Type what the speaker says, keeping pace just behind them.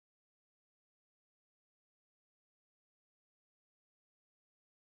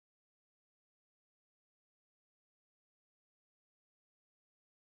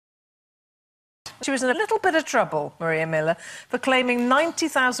She was in a little bit of trouble, Maria Miller, for claiming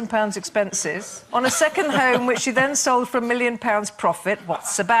 £90,000 expenses on a second home which she then sold for £1 million profit.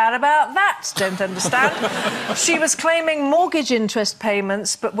 What's so bad about that? Don't understand. She was claiming mortgage interest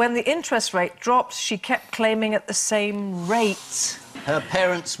payments, but when the interest rate dropped, she kept claiming at the same rate. Her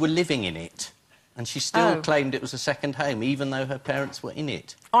parents were living in it, and she still claimed it was a second home, even though her parents were in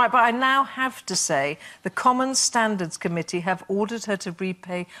it. All right, but I now have to say the Common Standards Committee have ordered her to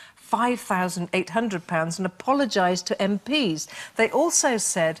repay £5,800 and apologise to MPs. They also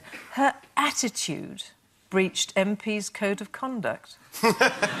said her attitude breached MPs' code of conduct.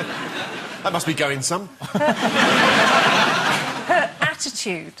 That must be going some. Her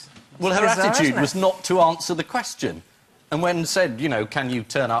attitude. Well, her attitude was not to answer the question. And when said, you know, can you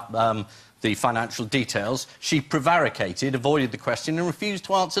turn up the financial details, she prevaricated, avoided the question and refused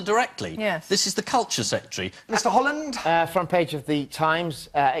to answer directly. Yes. This is the Culture Secretary. Mr Holland? Front page of the Times.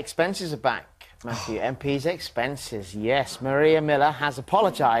 Expenses are back, Matthew. MP's expenses. Yes, Maria Miller has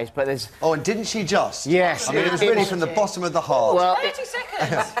apologised, but there's... Oh, and didn't she just? Yes. I mean, it was really from the bottom of the heart. Well, 30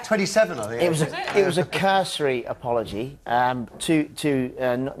 seconds. 27, I think. It was a cursory apology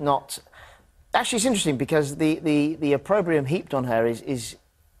not... Actually, it's interesting because the opprobrium heaped on her is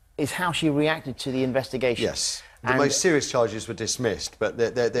how she reacted to the investigation. Yes. The most serious charges were dismissed, but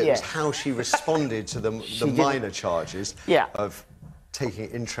it was how she responded to the minor charges of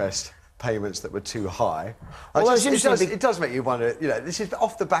taking interest payments that were too high. Well, it does make you wonder, you know, this is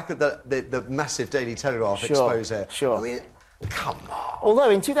off the back of the massive Daily Telegraph expose. Sure. I mean, come on. Although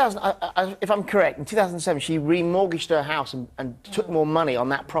in 2000, if I'm correct, in 2007 she remortgaged her house and took more money on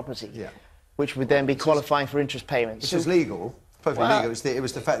that property. Yeah. Which would then be qualifying for interest payments. Which was legal, perfectly legal. It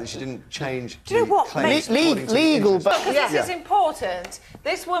was the fact that she didn't change. Do you know what? Legal, but because this is important.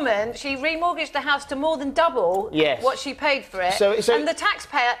 This woman, she remortgaged the house to more than double what she paid for it, and the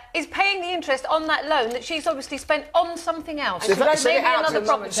taxpayer is paying the interest on that loan that she's obviously spent on something else. So if that's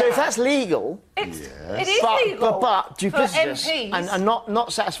legal, it is legal. But duplicitous and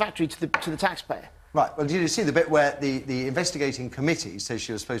not satisfactory to the taxpayer. Right, well, did you see the bit where the investigating committee says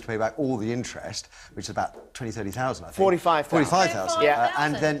she was supposed to pay back all the interest, which is about 30,000, I think. 45,000. Yeah.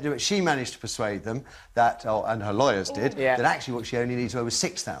 And then she managed to persuade them that, and her lawyers did, that actually what she only needed to owe was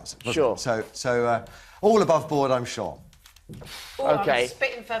 6,000. Sure. So all above board, I'm sure. I'm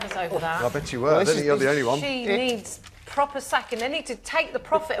spitting feathers over that. I bet you were. I don't think you're the only one. She needs proper sacking. They need to take the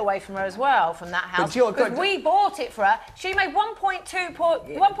profit away from her as well, from that house. Because we bought it for her. She made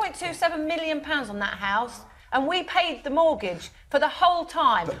 £1.27 million on that house, and we paid the mortgage for the whole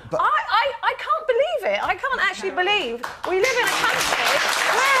time. I can't believe it. I can't actually believe we live in a country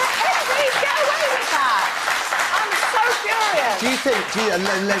where MPs get away with that. I'm so furious. Do you think,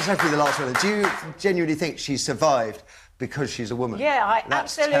 let's go through the last one, do you genuinely think she survived because she's a woman? Yeah, I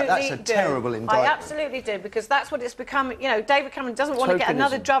absolutely do. That's a terrible indictment. I absolutely do, because that's what it's become. You know, David Cameron doesn't want to get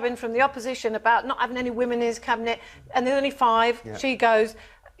another drubbing from the opposition about not having any women in his cabinet, and there's only 5. Yeah. She goes,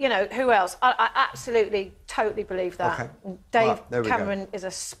 you know, who else? I absolutely, totally believe that. Okay. Dave Cameron is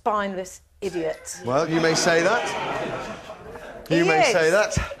a spineless idiot. Well, you may say that. You may say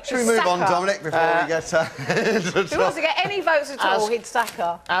that. Should we move on, Dominic, before we get into If he wants to get any votes at all, he'd sack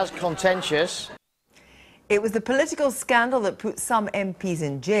her. As contentious. It was the political scandal that put some MPs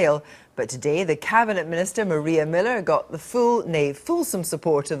in jail, but today the Cabinet Minister, Maria Miller, got the fulsome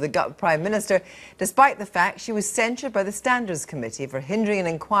support of the Prime Minister, despite the fact she was censured by the Standards Committee for hindering an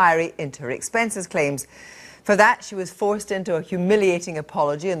inquiry into her expenses claims. For that, she was forced into a humiliating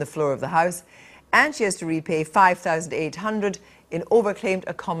apology on the floor of the House, and she has to repay £5,800 in overclaimed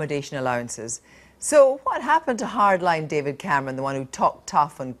accommodation allowances. So, what happened to hardline David Cameron, the one who talked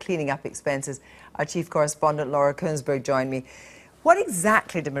tough on cleaning up expenses? Our chief correspondent, Laura Koensberg, joined me. What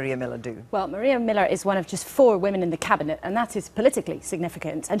exactly did Maria Miller do? Well, Maria Miller is one of just 4 women in the cabinet, and that is politically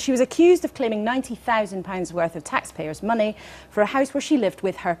significant. And she was accused of claiming £90,000 worth of taxpayers' money for a house where she lived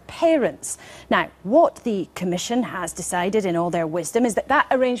with her parents. Now, what the Commission has decided in all their wisdom is that that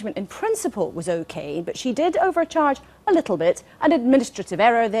arrangement in principle was OK, but she did overcharge a little bit, an administrative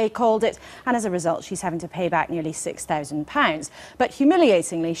error they called it, and as a result she's having to pay back nearly £6,000. But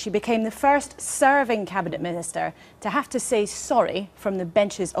humiliatingly, she became the first serving cabinet minister to have to say sorry from the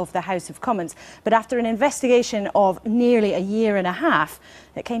benches of the House of Commons. But after an investigation of nearly a year and a half,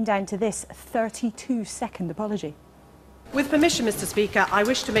 it came down to this 32-second apology. With permission, Mr. Speaker, I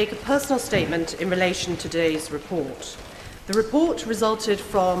wish to make a personal statement in relation to today's report. The report resulted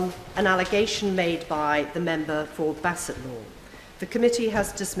from an allegation made by the member for Bassetlaw. The committee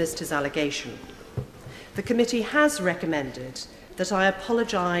has dismissed his allegation. The committee has recommended that I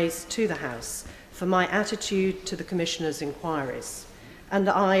apologise to the House for my attitude to the Commissioner's inquiries, and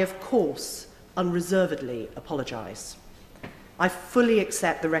I, of course, unreservedly apologise. I fully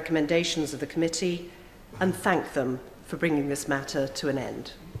accept the recommendations of the committee and thank them for bringing this matter to an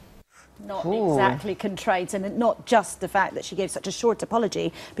end. Not exactly contrite, and not just the fact that she gave such a short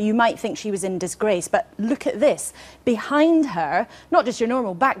apology, but you might think she was in disgrace. But look at this. Behind her, not just your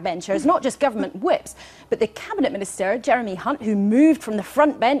normal backbenchers, not just government whips, but the Cabinet Minister, Jeremy Hunt, who moved from the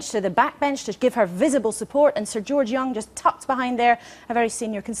front bench to the back bench to give her visible support, and Sir George Young just tucked behind there, a very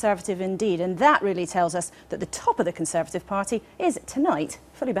senior Conservative indeed. And that really tells us that the top of the Conservative Party is, tonight,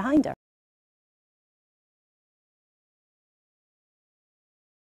 fully behind her.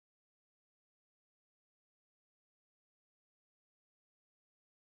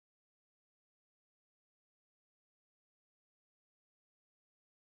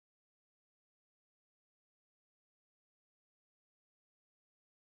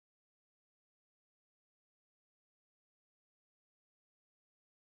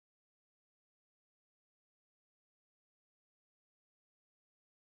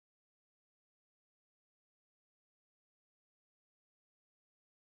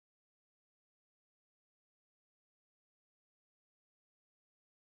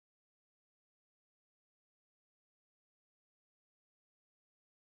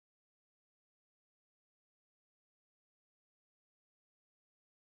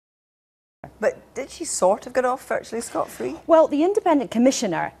 But did she sort of get off virtually scot-free? Well, the independent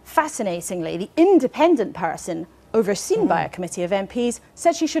commissioner, fascinatingly, the independent person overseen by a committee of MPs,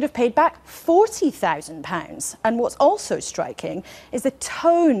 said she should have paid back £40,000. And what's also striking is the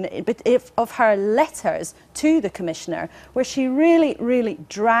tone of her letters to the commissioner, where she really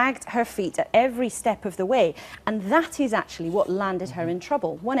dragged her feet at every step of the way. And that is actually what landed her in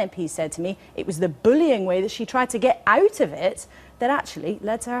trouble. One MP said to me it was the bullying way that she tried to get out of it that actually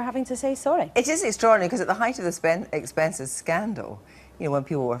led to her having to say sorry. It is extraordinary, because at the height of the expenses scandal, you know, when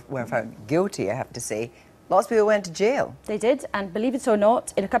people were found guilty, I have to say, lots of people went to jail. They did, and believe it or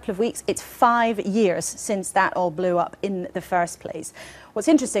not, in a couple of weeks, it's 5 years since that all blew up in the first place. What's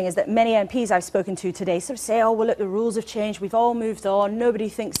interesting is that many MPs I've spoken to today sort of say, oh, well, look, the rules have changed, we've all moved on, nobody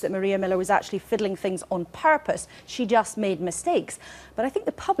thinks that Maria Miller was actually fiddling things on purpose, she just made mistakes. But I think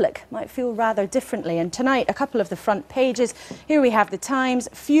the public might feel rather differently. And tonight, a couple of the front pages. Here we have the Times.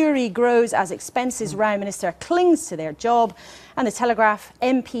 Fury grows as expenses row minister clings to their job. And the Telegraph,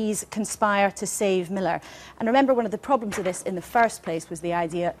 MPs conspire to save Miller. And remember, one of the problems of this in the first place was the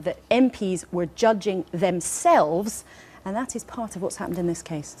idea that MPs were judging themselves, and that is part of what's happened in this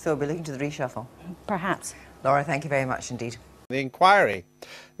case. So we'll be looking to the reshuffle. Perhaps. Laura, thank you very much indeed. The inquiry.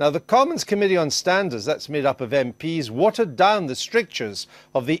 Now, the Commons Committee on Standards, that's made up of MPs, watered down the strictures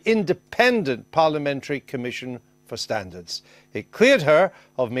of the Independent Parliamentary Commission for Standards. It cleared her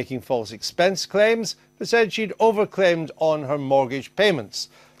of making false expense claims, but said she'd overclaimed on her mortgage payments,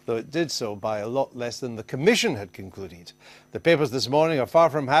 though it did so by a lot less than the Commission had concluded. The papers this morning are far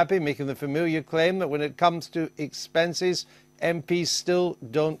from happy, making the familiar claim that when it comes to expenses, MPs still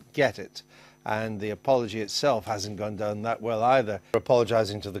don't get it. And the apology itself hasn't gone down that well either. We're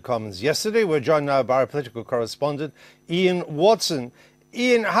apologising to the Commons yesterday. We're joined now by our political correspondent, Ian Watson.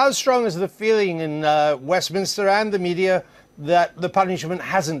 Ian, how strong is the feeling in Westminster and the media that the punishment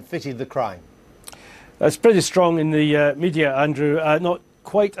hasn't fitted the crime? It's pretty strong in the media, Andrew. Not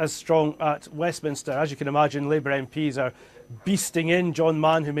quite as strong at Westminster. As you can imagine, Labour MPs are beasting in. John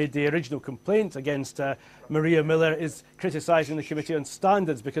Mann, who made the original complaint against Maria Miller, is criticising the Committee on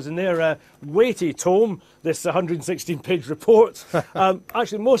Standards because in their weighty tome, this 116-page report,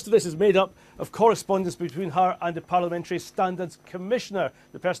 actually most of this is made up of correspondence between her and the Parliamentary Standards Commissioner,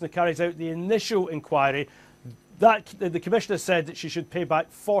 the person who carries out the initial inquiry. The Commissioner said that she should pay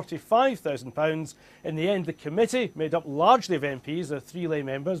back £45,000. In the end, the committee, made up largely of MPs, there are 3 lay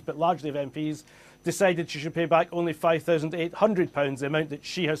members, but largely of MPs, decided she should pay back only £5,800, the amount that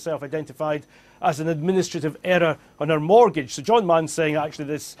she herself identified as an administrative error on her mortgage. So John Mann's saying actually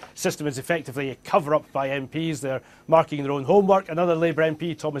this system is effectively a cover-up by MPs. They're marking their own homework. Another Labour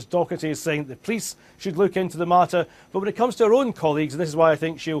MP, Thomas Docherty, is saying that the police should look into the matter. But when it comes to her own colleagues, and this is why I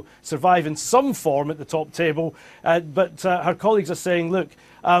think she'll survive in some form at the top table, but her colleagues are saying, look,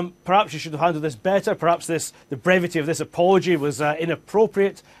 perhaps you should have handled this better. Perhaps the brevity of this apology was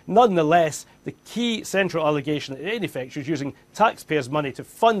inappropriate. Nonetheless, the key central allegation that in effect she was using taxpayers' money to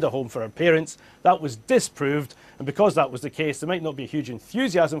fund a home for her parents, that was disproved. And because that was the case, there might not be a huge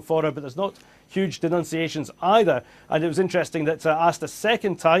enthusiasm for her, but there's not huge denunciations either. And it was interesting that asked a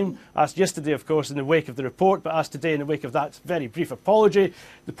second time, asked yesterday, of course, in the wake of the report, but asked today in the wake of that very brief apology,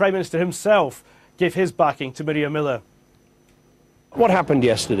 the Prime Minister himself gave his backing to Maria Miller. What happened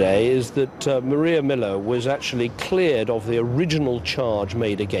yesterday is that Maria Miller was actually cleared of the original charge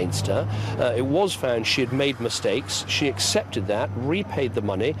made against her. It was found she had made mistakes. She accepted that, repaid the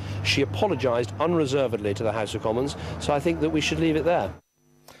money. She apologised unreservedly to the House of Commons. So I think that we should leave it there.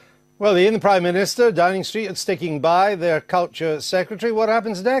 Well, the Prime Minister, Downing Street, are sticking by their Culture Secretary. What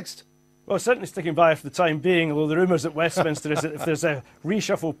happens next? Well, certainly sticking by for the time being, although the rumours at Westminster is that if there's a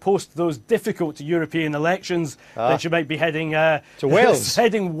reshuffle post those difficult European elections, then she might be heading to Wales.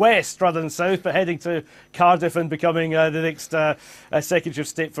 Heading west rather than south, but heading to Cardiff and becoming the next Secretary of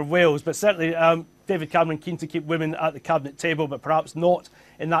State for Wales. But certainly David Cameron keen to keep women at the cabinet table, but perhaps not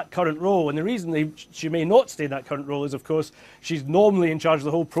in that current role. And the reason she may not stay in that current role is, of course, she's normally in charge of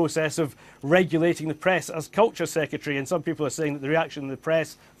the whole process of regulating the press as Culture Secretary. And some people are saying that the reaction of the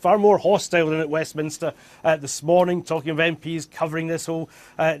press, far more hostile than at Westminster this morning, talking of MPs covering this whole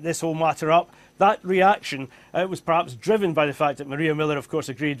matter up. That reaction was perhaps driven by the fact that Maria Miller, of course,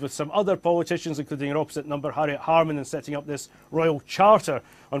 agreed with some other politicians, including her opposite number, Harriet Harman, in setting up this Royal Charter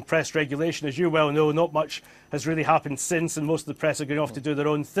on press regulation. As you well know, not much has really happened since, and most of the press are going off to do their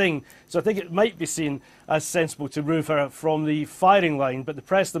own thing. So I think it might be seen as sensible to remove her from the firing line. But the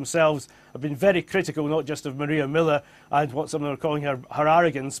press themselves have been very critical, not just of Maria Miller and what some of them are calling her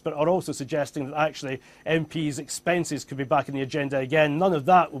arrogance, but are also suggesting that actually MPs' expenses could be back in the agenda again. None of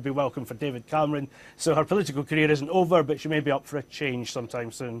that will be welcome for David Cameron. So her political career isn't over, but she may be up for a change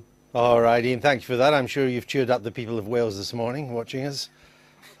sometime soon. All right, Ian, thank you for that. I'm sure you've cheered up the people of Wales this morning watching us.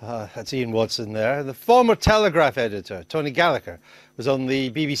 That's Ian Watson there. The former Telegraph editor, Tony Gallagher, was on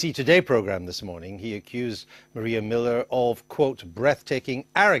the BBC Today programme this morning. He accused Maria Miller of, quote, breathtaking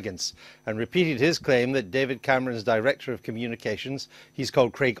arrogance, and repeated his claim that David Cameron's Director of Communications, he's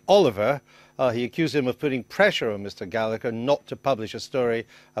called Craig Oliver, he accused him of putting pressure on Mr Gallagher not to publish a story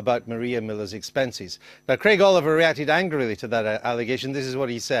about Maria Miller's expenses. Now, Craig Oliver reacted angrily to that allegation. This is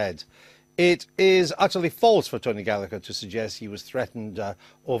what he said. It is utterly false for Tony Gallagher to suggest he was threatened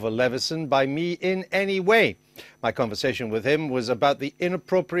over Leveson by me in any way. My conversation with him was about the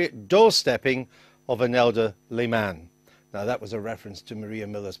inappropriate doorstepping of an elderly man. Now, that was a reference to Maria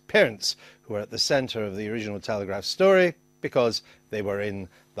Miller's parents, who were at the centre of the original Telegraph story because they were in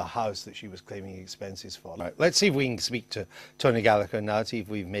the house that she was claiming expenses for. Right, let's see if we can speak to Tony Gallagher now, see if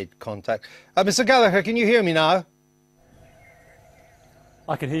we've made contact. Mr Gallagher, can you hear me now?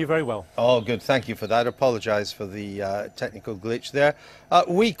 I can hear you very well. Oh, good. Thank you for that. Apologise for the technical glitch there.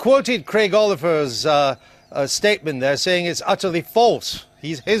 We quoted Craig Oliver's statement there, saying it's utterly false,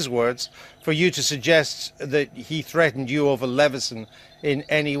 his words, for you to suggest that he threatened you over Leveson in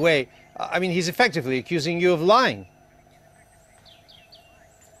any way. I mean, he's effectively accusing you of lying.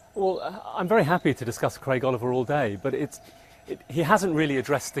 Well, I'm very happy to discuss Craig Oliver all day, but he hasn't really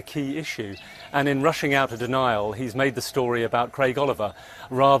addressed the key issue. And in rushing out a denial, he's made the story about Craig Oliver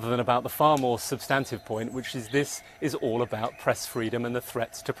rather than about the far more substantive point, which is this is all about press freedom and the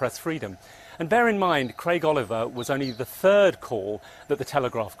threats to press freedom. And bear in mind, Craig Oliver was only the third call that the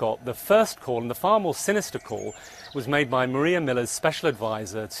Telegraph got. The first call, and the far more sinister call, was made by Maria Miller's special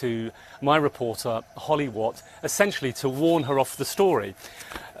advisor to my reporter, Holly Watt, essentially to warn her off the story.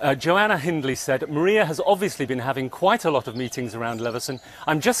 Joanna Hindley said, Maria has obviously been having quite a lot of meetings around Leveson.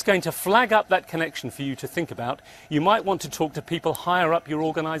 I'm just going to flag up that connection for you to think about. You might want to talk to people higher up your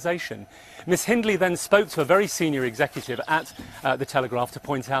organisation. Miss Hindley then spoke to a very senior executive at the Telegraph to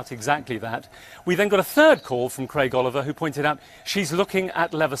point out exactly that. We then got a third call from Craig Oliver, who pointed out she's looking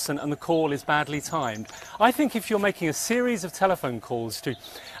at Leveson and the call is badly timed. I think if you're making a series of telephone calls to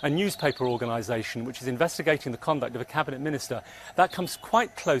a newspaper organisation which is investigating the conduct of a cabinet minister, that comes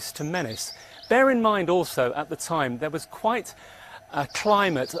quite close to menace. Bear in mind also, at the time, there was quite a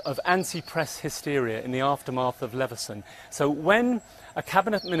climate of anti-press hysteria in the aftermath of Leveson. So when a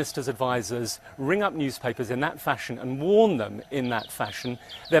cabinet minister's advisors ring up newspapers in that fashion and warn them in that fashion,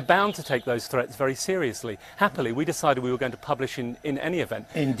 they're bound to take those threats very seriously. Happily, we decided we were going to publish in any event.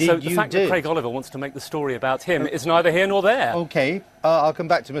 Indeed, so the fact that Craig Oliver wants to make the story about him is neither here nor there. OK, I'll come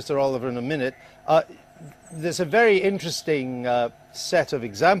back to Mr Oliver in a minute. There's a very interesting set of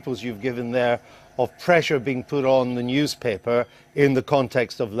examples you've given there of pressure being put on the newspaper in the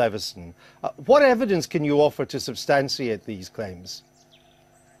context of Leveson. What evidence can you offer to substantiate these claims?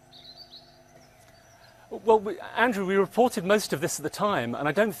 Well, Andrew, we reported most of this at the time, and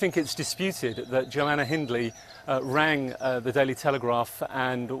I don't think it's disputed that Joanna Hindley rang the Daily Telegraph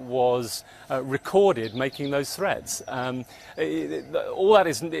and was recorded making those threats. All that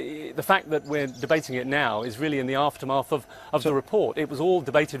is, the fact that we're debating it now is really in the aftermath of the report. It was all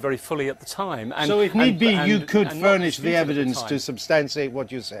debated very fully at the time. And, so if need be, you could furnish the evidence to substantiate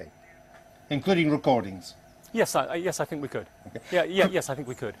what you say, including recordings? Yes, yes, I think we could. Okay. Yes, I think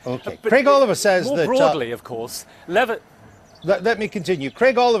we could. Okay. Craig Oliver says more that... More broadly, of course, Let me continue.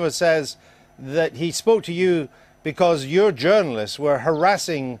 Craig Oliver says that he spoke to you because your journalists were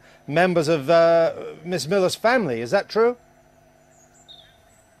harassing members of Miss Miller's family. Is that true?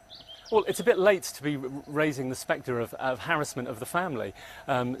 Well, it's a bit late to be raising the spectre of harassment of the family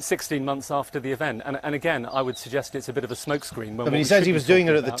 16 months after the event. And again, I would suggest it's a bit of a smokescreen. When he says he was doing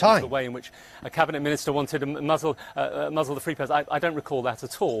it at the time. The way in which a cabinet minister wanted to muzzle the free press. I don't recall that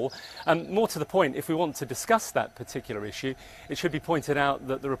at all. More to the point, if we want to discuss that particular issue, it should be pointed out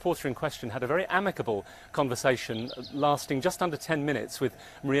that the reporter in question had a very amicable conversation lasting just under 10 minutes with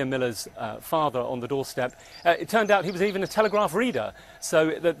Maria Miller's father on the doorstep. It turned out he was even a Telegraph reader,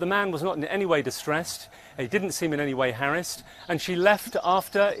 so the man was not in any way distressed, he didn't seem in any way harassed, and she left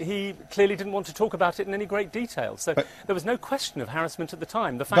after he clearly didn't want to talk about it in any great detail. So there was no question of harassment at the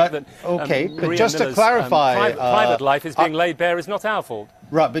time. The fact that Maria just Miller's, to clarify, private life is being laid bare is not our fault.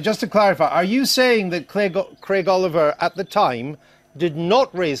 Right, but just to clarify, are you saying that Craig Oliver at the time did not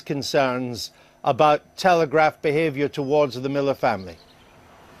raise concerns about Telegraph behaviour towards the Miller family?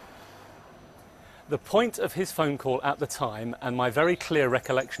 The point of his phone call at the time, and my very clear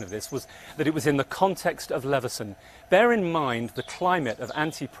recollection of this, was that it was in the context of Leveson. Bear in mind the climate of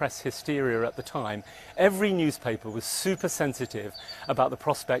anti-press hysteria at the time. Every newspaper was super sensitive about the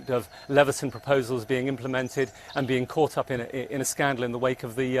prospect of Leveson proposals being implemented and being caught up in a scandal in the wake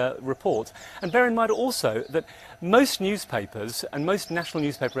of the report. And bear in mind also that most newspapers and most national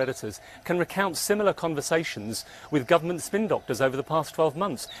newspaper editors can recount similar conversations with government spin doctors over the past 12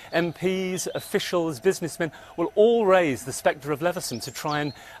 months. MPs, officials, businessmen will all raise the spectre of Leveson to try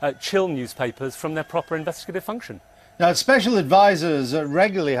and chill newspapers from their proper investigative function. Now, special advisors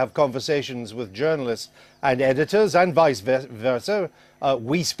regularly have conversations with journalists and editors and vice versa.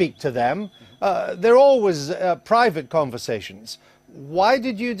 We speak to them. They're always private conversations. Why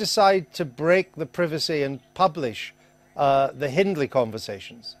did you decide to break the privacy and publish the Hindley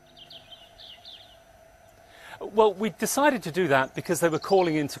conversations? Well, we decided to do that because they were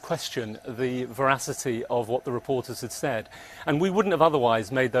calling into question the veracity of what the reporters had said. And we wouldn't have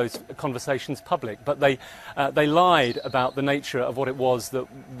otherwise made those conversations public. But they lied about the nature of what it was that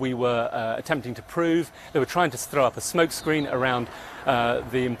we were attempting to prove. They were trying to throw up a smokescreen around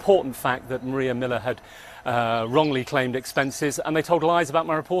the important fact that Maria Miller had wrongly claimed expenses, and they told lies about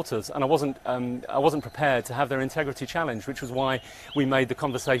my reporters, and I wasn't prepared to have their integrity challenged, which was why we made the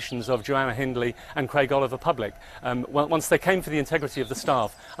conversations of Joanna Hindley and Craig Oliver public. Once they came for the integrity of the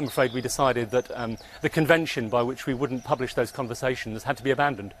staff, I'm afraid we decided that the convention by which we wouldn't publish those conversations had to be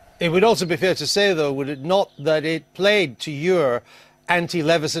abandoned. It would also be fair to say, though, would it not, that it played to your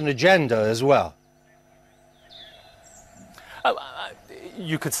anti-Leveson agenda as well?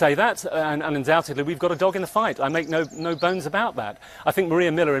 You could say that, and undoubtedly we've got a dog in the fight. I make no bones about that. I think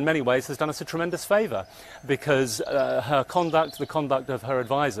Maria Miller in many ways has done us a tremendous favour because her conduct, the conduct of her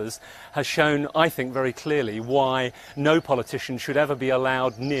advisers, has shown, I think, very clearly why no politician should ever be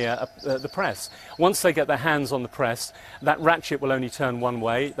allowed near the press. Once they get their hands on the press, that ratchet will only turn one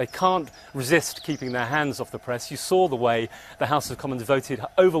way. They can't resist keeping their hands off the press. You saw the way the House of Commons voted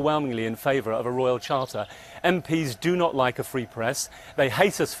overwhelmingly in favour of a royal charter. MPs do not like a free press. They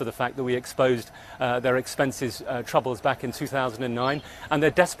hate us for the fact that we exposed their expenses troubles back in 2009, and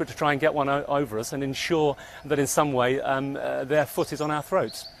they're desperate to try and get one over us and ensure that in some way their foot is on our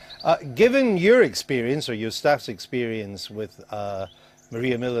throats. Given your experience, or your staff's experience with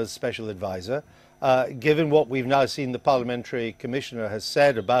Maria Miller's special advisor, given what we've now seen the Parliamentary Commissioner has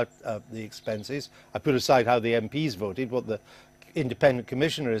said about the expenses, I put aside how the MPs voted, what the Independent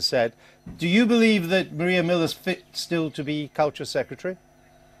Commissioner has said, do you believe that Maria Miller's fit still to be Culture Secretary?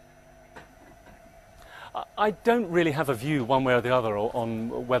 I don't really have a view one way or the other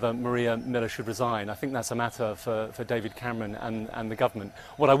on whether Maria Miller should resign. I think that's a matter for David Cameron and the government.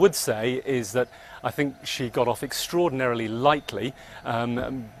 What I would say is that I think she got off extraordinarily lightly,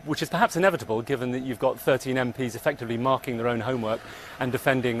 which is perhaps inevitable given that you've got 13 MPs effectively marking their own homework and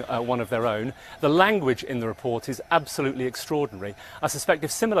defending one of their own. The language in the report is absolutely extraordinary. I suspect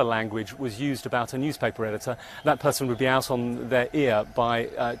if similar language was used about a newspaper editor, that person would be out on their ear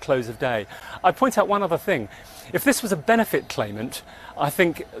by close of day. I'd point out one other thing. If this was a benefit claimant, I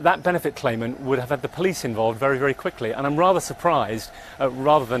think that benefit claimant would have had the police involved very, very quickly. And I'm rather surprised,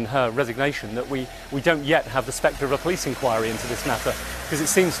 rather than her resignation, that we don't yet have the spectre of a police inquiry into this matter, because it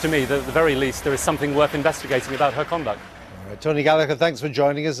seems to me that at the very least there is something worth investigating about her conduct. All right, Tony Gallagher, thanks for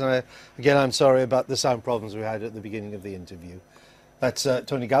joining us. And again, I'm sorry about the sound problems we had at the beginning of the interview. That's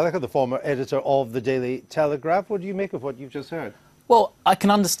Tony Gallagher, the former editor of the Daily Telegraph. What do you make of what you've just heard? Well, I can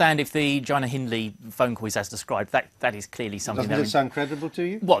understand if the Joanna Hindley phone call is as described. That is clearly something. Doesn't it sound credible to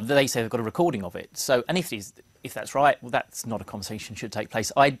you? Well, they say they've got a recording of it. So, and if that's right, well, that's not a conversation that should take place.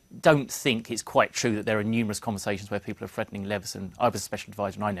 I don't think it's quite true that there are numerous conversations where people are threatening Leveson. I was a special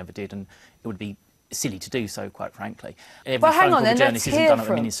advisor and I never did, and it would be silly to do so, quite frankly. Well, hang on then, let's hear done at the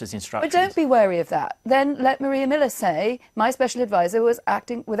from... minister's instructions. But don't be wary of that. Then let Maria Miller say, my special advisor was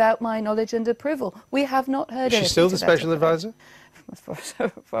acting without my knowledge and approval. We have not heard anything. Is she still the special advisor? As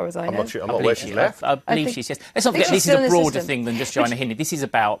far as I know. I'm not where she's left. I believe she's, yes. Let's not forget, this is a broader thing than just Joanna Hindley. This is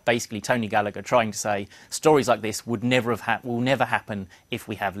about basically Tony Gallagher trying to say stories like this will never happen if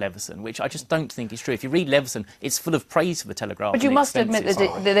we have Leveson, which I just don't think is true. If you read Leveson, it's full of praise for the Telegraph. But you must admit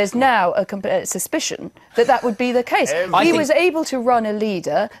that there's now a suspicion that would be the case. He was able to run a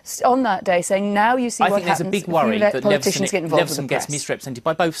leader on that day saying, now you see what happens if you let politicians get involved with the press. Gets misrepresented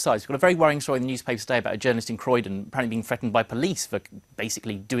by both sides. We've got a very worrying story in the newspaper today about a journalist in Croydon apparently being threatened by police for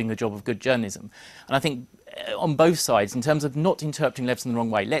basically doing the job of good journalism. And I think on both sides, in terms of not interpreting Leveson the wrong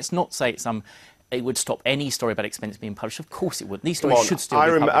way, let's not say it would stop any story about expense being published. Of course it would. These stories should still be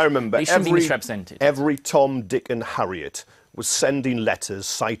published. I remember they shouldn't be misrepresented. Every Tom, Dick and Harriet was sending letters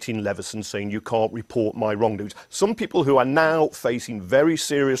citing Leveson saying you can't report my wrongdoings. Some people who are now facing very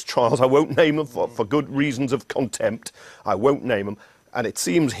serious trials, I won't name them for good reasons of contempt, I won't name them, and it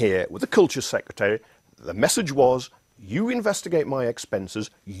seems here with the Culture Secretary, the message was, you investigate my expenses,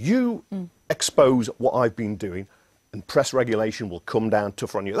 you expose what I've been doing, and press regulation will come down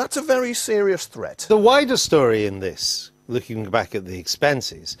tougher on you. That's a very serious threat. The wider story in this, looking back at the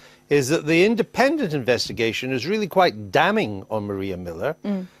expenses, is that the independent investigation is really quite damning on Maria Miller,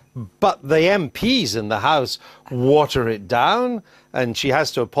 but the MPs in the House water it down, and she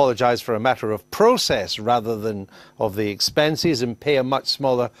has to apologise for a matter of process rather than of the expenses and pay a much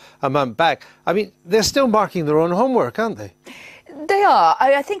smaller amount back. I mean, they're still marking their own homework, aren't they? They are.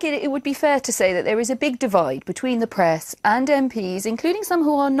 I think it would be fair to say that there is a big divide between the press and MPs, including some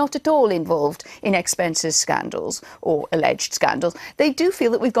who are not at all involved in expenses scandals or alleged scandals. They do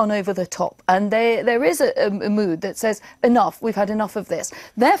feel that we've gone over the top, and there is a mood that says, enough, we've had enough of this.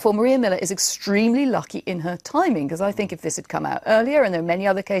 Therefore, Maria Miller is extremely lucky in her timing, because I think if this had come out earlier, and there are many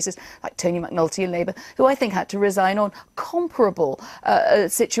other cases, like Tony McNulty in Labour, who I think had to resign on comparable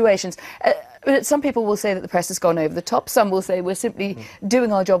situations. Some people will say that the press has gone over the top. Some will say we're simply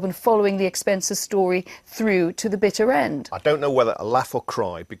doing our job and following the expenses story through to the bitter end. I don't know whether to laugh or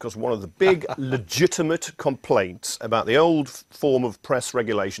cry, because one of the big legitimate complaints about the old form of press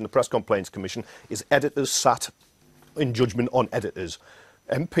regulation, the Press Complaints Commission, is editors sat in judgment on editors.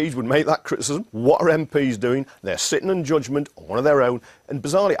 MPs would make that criticism. What are MPs doing? They're sitting in judgment on one of their own. And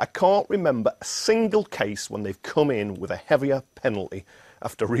bizarrely, I can't remember a single case when they've come in with a heavier penalty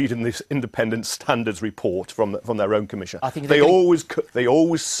after reading this independent standards report from their own commission. I think they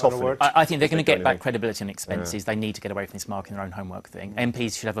always soften it. I think they're going to get back credibility on expenses. They need to get away from this marking their own homework thing.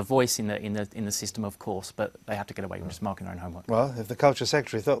 MPs should have a voice in the system, of course, but they have to get away from just marking their own homework. Well, if the Culture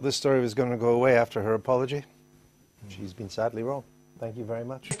Secretary thought this story was going to go away after her apology, she's been sadly wrong. Thank you very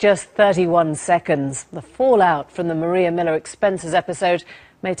much. It's just 31 seconds. The fallout from the Maria Miller expenses episode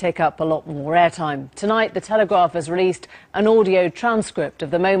may take up a lot more airtime. Tonight, The Telegraph has released an audio transcript of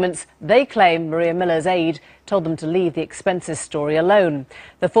the moments they claim Maria Miller's aide told them to leave the expenses story alone.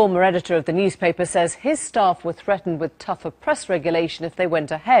 The former editor of the newspaper says his staff were threatened with tougher press regulation if they went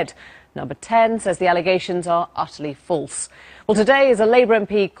ahead. Number 10 says the allegations are utterly false. Well, today, as a Labour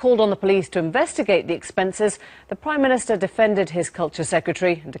MP called on the police to investigate the expenses, the Prime Minister defended his Culture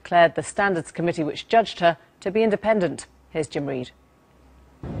Secretary and declared the Standards Committee which judged her to be independent. Here's Jim Reid.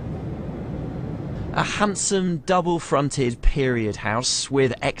 A handsome, double-fronted period house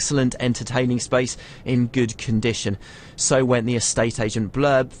with excellent entertaining space in good condition. So went the estate agent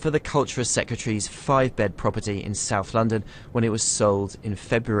blurb for the Culture Secretary's 5-bed property in South London when it was sold in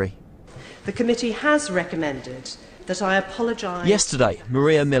February. The committee has recommended that I apologise. Yesterday,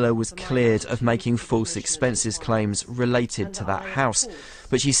 Maria Miller was cleared of making false expenses claims related to that house,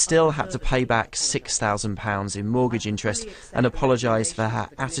 but she still had to pay back £6,000 in mortgage interest and apologise for her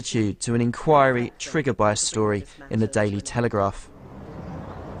attitude to an inquiry triggered by a story in the Daily Telegraph.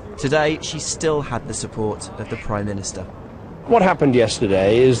 Today, she still had the support of the Prime Minister. What happened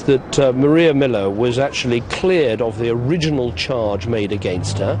yesterday is that Maria Miller was actually cleared of the original charge made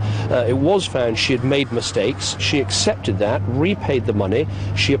against her. It was found she had made mistakes. She accepted that, repaid the money.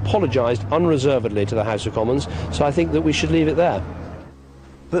 She apologised unreservedly to the House of Commons, so I think that we should leave it there.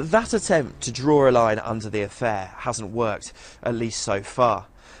 But that attempt to draw a line under the affair hasn't worked, at least so far.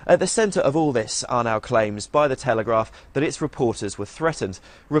 At the centre of all this are now claims by the Telegraph that its reporters were threatened,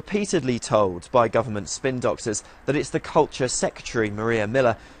 repeatedly told by government spin doctors that it's the Culture Secretary, Maria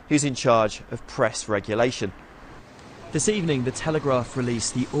Miller, who's in charge of press regulation. This evening, the Telegraph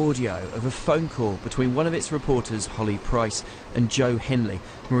released the audio of a phone call between one of its reporters, Holly Price, and Joe Hindley,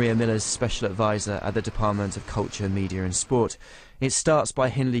 Maria Miller's special advisor at the Department of Culture, Media and Sport. It starts by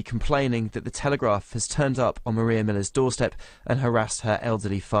Hindley complaining that the Telegraph has turned up on Maria Miller's doorstep and harassed her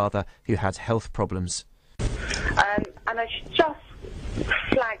elderly father, who had health problems. And I should just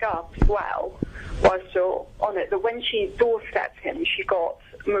flag up as well, whilst you're on it, that when she doorstepped him, she got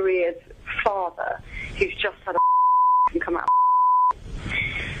Maria's father, who's just had a come out.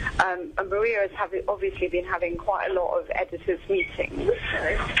 And Maria has obviously been having quite a lot of editors' meetings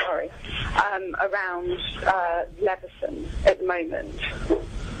around Leveson at the moment.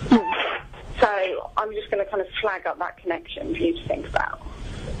 So I'm just going to kind of flag up that connection for you to think about.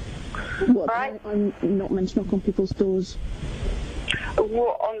 What, right? I'm not meant to knock on people's doors?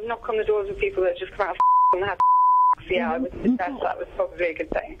 Knock on the doors of people that just come out and have yeah, I would suggest that was probably a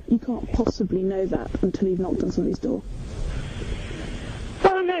good thing. You can't possibly know that until you've knocked on somebody's door.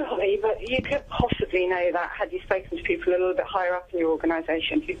 Well, no, Holly, but you could possibly know that had you spoken to people a little bit higher up in your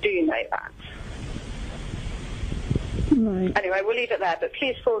organisation who do know that. Right. Anyway, we'll leave it there, but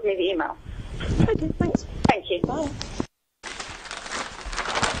please forward me the email. Okay, thanks. Thank you. Bye.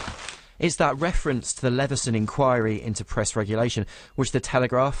 It's that reference to the Leveson inquiry into press regulation, which the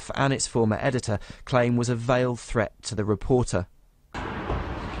Telegraph and its former editor claim was a veiled threat to the reporter.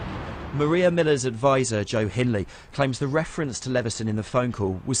 Maria Miller's advisor, Joe Hindley, claims the reference to Leveson in the phone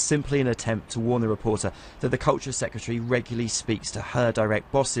call was simply an attempt to warn the reporter that the Culture Secretary regularly speaks to her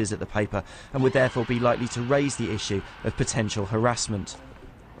direct bosses at the paper and would therefore be likely to raise the issue of potential harassment.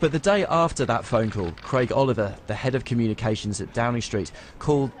 But the day after that phone call, Craig Oliver, the head of communications at Downing Street,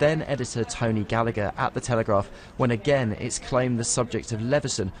 called then-editor Tony Gallagher at the Telegraph when again it's claimed the subject of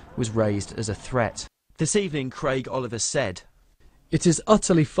Leveson was raised as a threat. This evening, Craig Oliver said, "It is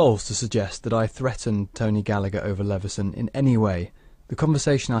utterly false to suggest that I threatened Tony Gallagher over Leveson in any way. The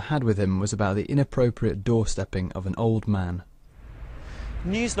conversation I had with him was about the inappropriate doorstepping of an old man."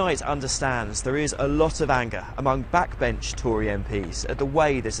 Newsnight understands there is a lot of anger among backbench Tory MPs at the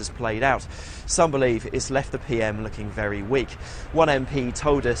way this has played out. Some believe it's left the PM looking very weak. One MP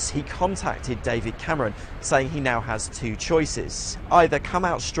told us he contacted David Cameron, saying he now has two choices: either come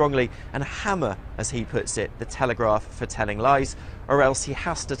out strongly and hammer, as he puts it, the Telegraph for telling lies, or else he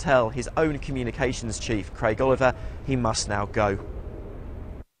has to tell his own communications chief, Craig Oliver, he must now go.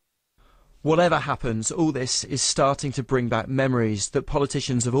 Whatever happens, all this is starting to bring back memories that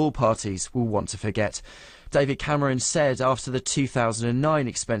politicians of all parties will want to forget. David Cameron said after the 2009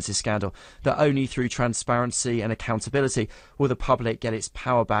 expenses scandal that only through transparency and accountability will the public get its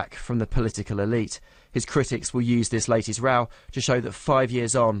power back from the political elite. His critics will use this latest row to show that 5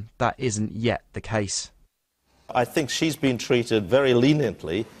 years on, that isn't yet the case. I think she's been treated very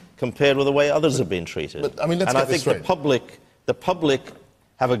leniently compared with the way others have been treated. But, I mean, let's and get I think this straight. the public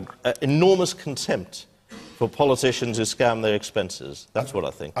have an enormous contempt for politicians who scam their expenses. That's what I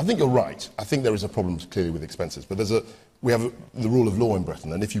think. I think you're right. I think there is a problem clearly with expenses, but we have the rule of law in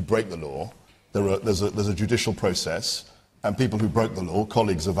Britain, and if you break the law, there's a judicial process, and people who broke the law,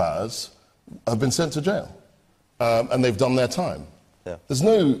 colleagues of ours, have been sent to jail, and they've done their time. Yeah. There's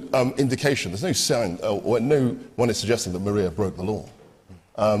no indication, there's no sign, or no one is suggesting that Maria broke the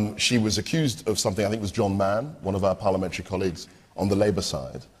law. She was accused of something, I think it was John Mann, one of our parliamentary colleagues on the Labour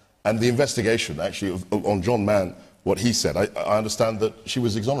side, and the investigation actually on John Mann, what he said, I understand that she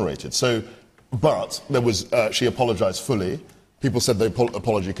was exonerated. So, but there was, she apologised fully. People said the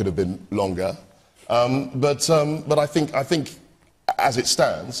apology could have been longer, but I think as it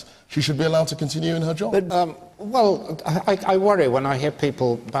stands, she should be allowed to continue in her job. Well, I worry when I hear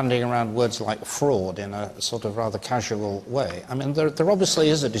people bandying around words like fraud in a sort of rather casual way. I mean, there obviously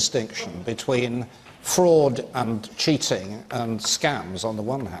is a distinction between fraud and cheating and scams on the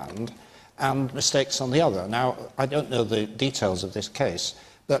one hand, and mistakes on the other. Now, I don't know the details of this case,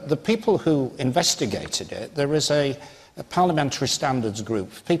 but the people who investigated it, there is a parliamentary standards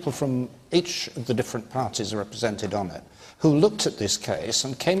group, people from each of the different parties represented on it, who looked at this case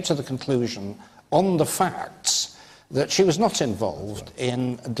and came to the conclusion on the facts that she was not involved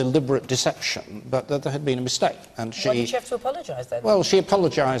in deliberate deception, but that there had been a mistake. And Why did she have to apologise then? Well, she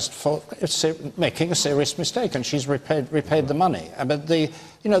apologised for making a serious mistake, and she's repaid the money. But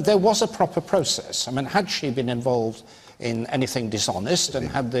there was a proper process. I mean, had she been involved in anything dishonest, and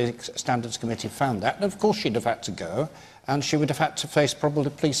had the Standards Committee found that, and of course she'd have had to go, and she would have had to face probably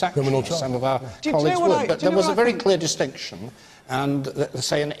police action. Criminal charge. Some of our Do you colleagues know what would. But there was a very clear distinction, and,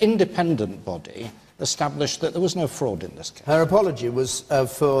 say, an independent body established that there was no fraud in this case. Her apology was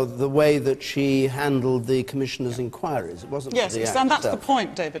for the way that she handled the Commissioner's inquiries. It wasn't Yes, for the and that's stuff. the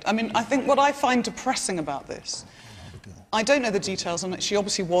point, David. I mean, I think what I find depressing about this, I don't know the details on it, she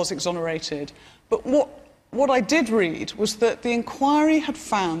obviously was exonerated, but what I did read was that the inquiry had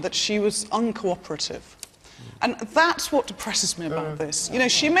found that she was uncooperative. And that's what depresses me about this. You know,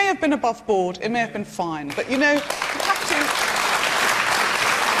 she may have been above board, it may have been fine, but, you know, you have to...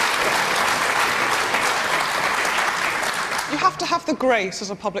 You have to have the grace as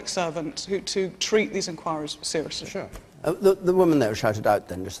a public servant to treat these inquiries seriously. Sure. The woman there shouted out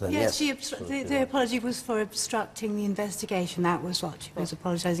then, just then. Yes, Yes. the apology was for obstructing the investigation. That was what she was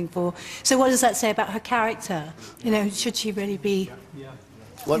apologising for. So what does that say about her character? You know, should she really be...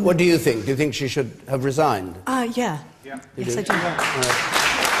 What do you think? Do you think she should have resigned? Yeah. Yes, I do.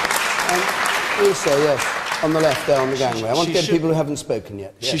 Also, yes, on the left there on the gangway. I want to get people who haven't spoken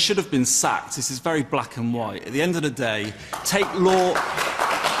yet. She should have been sacked. This is very black and white. At the end of the day, take law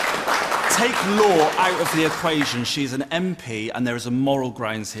out of the equation. She's an MP, and there is a moral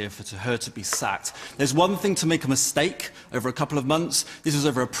grounds here for her to be sacked. There's one thing to make a mistake over a couple of months. This was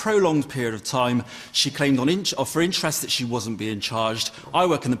over a prolonged period of time. She claimed for interest that she wasn't being charged. I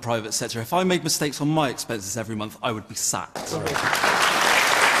work in the private sector. If I made mistakes on my expenses every month, I would be sacked.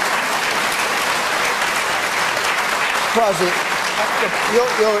 Kwasi,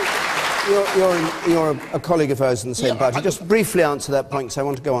 you're a colleague of hers in the same party. Just briefly answer that point, because I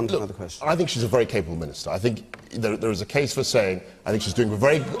want to go on to another question. I think she's a very capable minister. I think there is a case for saying I think she's doing a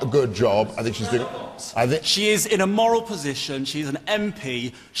very good job. I think she's doing... She is in a moral position. She's an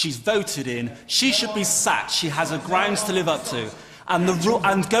MP. She's voted in. She should be sacked. She has a grounds to live up to.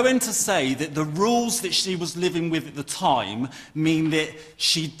 And going to say that the rules that she was living with at the time mean that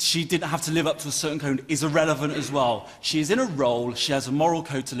she didn't have to live up to a certain code is irrelevant as well. She is in a role, she has a moral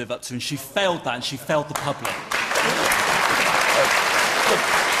code to live up to, and she failed that, and she failed the public.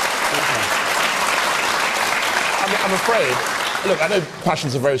 I'm afraid... Look, I know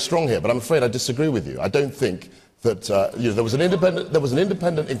passions are very strong here, but I'm afraid I disagree with you. I don't think that... there was an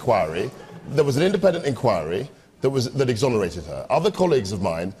independent inquiry. There was an independent inquiry that exonerated her. Other colleagues of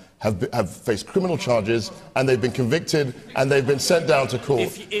mine have faced criminal charges, and they've been convicted, and they've been sent down to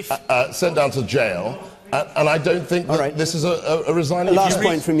court, sent down to jail, and I don't think that this is a resigning... Last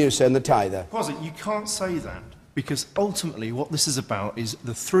point from you, sir, in the tie there. Quasi, you can't say that, because ultimately what this is about is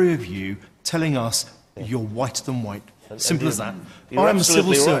the three of you telling us you're whiter than white. Simple as that. I'm a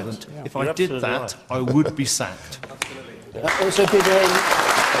civil servant. If I did that, I would be sacked. Also, Peter...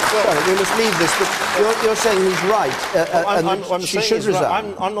 Sorry, we must leave this, but you're saying he's right, and she should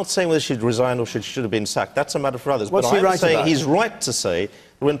resign. I'm not saying whether she'd resign or she should have been sacked. That's a matter for others. What's but he right I'm saying about? he's right to say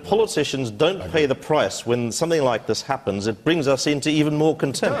when politicians don't pay the price when something like this happens, it brings us into even more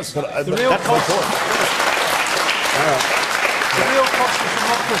contempt. The real cost of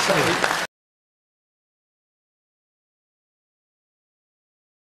democracy